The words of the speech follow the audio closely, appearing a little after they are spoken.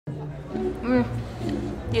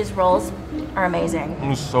These rolls are amazing.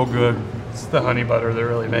 It's so good. It's the honey butter that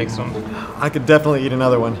really makes them. I could definitely eat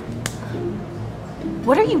another one.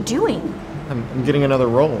 What are you doing? I'm getting another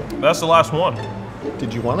roll. That's the last one.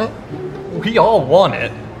 Did you want it? We all want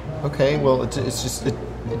it. Okay, well, it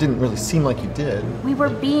didn't really seem like you did. We were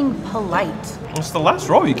being polite. It's the last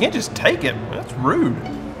roll. You can't just take it. That's rude.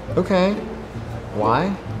 Okay.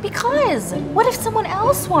 Why? Because what if someone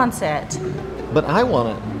else wants it? But I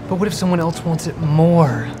want it. But what if someone else wants it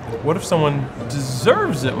more? What if someone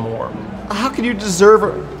deserves it more? How can you deserve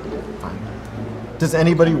it? Fine. Does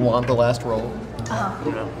anybody want the last roll?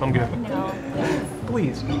 No, I'm good. No.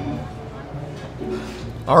 Please.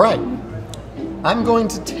 All right. I'm going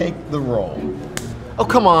to take the roll. Oh,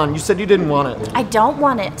 come on. You said you didn't want it. I don't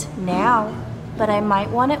want it now, but I might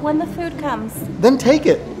want it when the food comes. Then take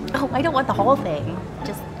it. Oh, I don't want the whole thing.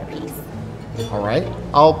 Just a piece. All right.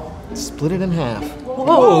 I'll split it in half.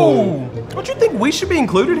 Whoa! Don't you think we should be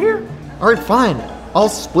included here? All right, fine. I'll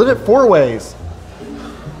split it 4 ways.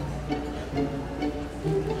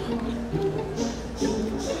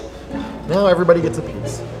 Now everybody gets a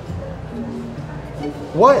piece.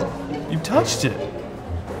 What? You touched it.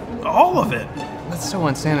 All of it. That's so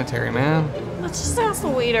unsanitary, man. Let's just ask the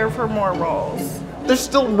waiter for more rolls. There's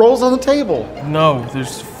still rolls on the table. No,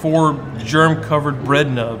 there's 4 germ-covered bread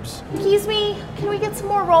nubs. Excuse me, can we get some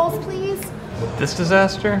more rolls, please? This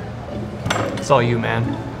disaster? It's all you, man.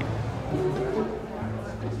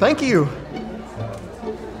 Thank you.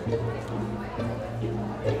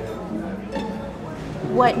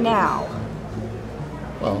 What now?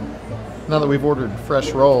 Well, now that we've ordered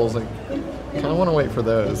fresh rolls, I kind of want to wait for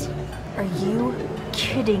those. Are you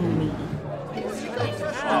kidding me?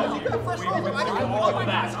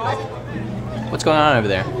 What's going on over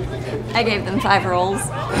there? I gave them 5 rolls.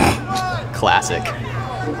 Classic.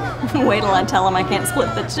 Wait till I tell them I can't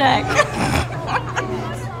split the check.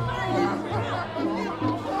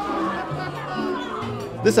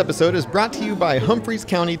 This episode is brought to you by Humphreys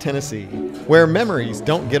County, Tennessee, where memories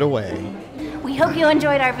don't get away. We hope you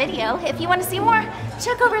enjoyed our video. If you want to see more,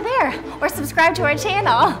 check over there or subscribe to our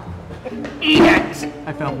channel. Eat it!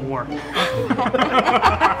 I found more.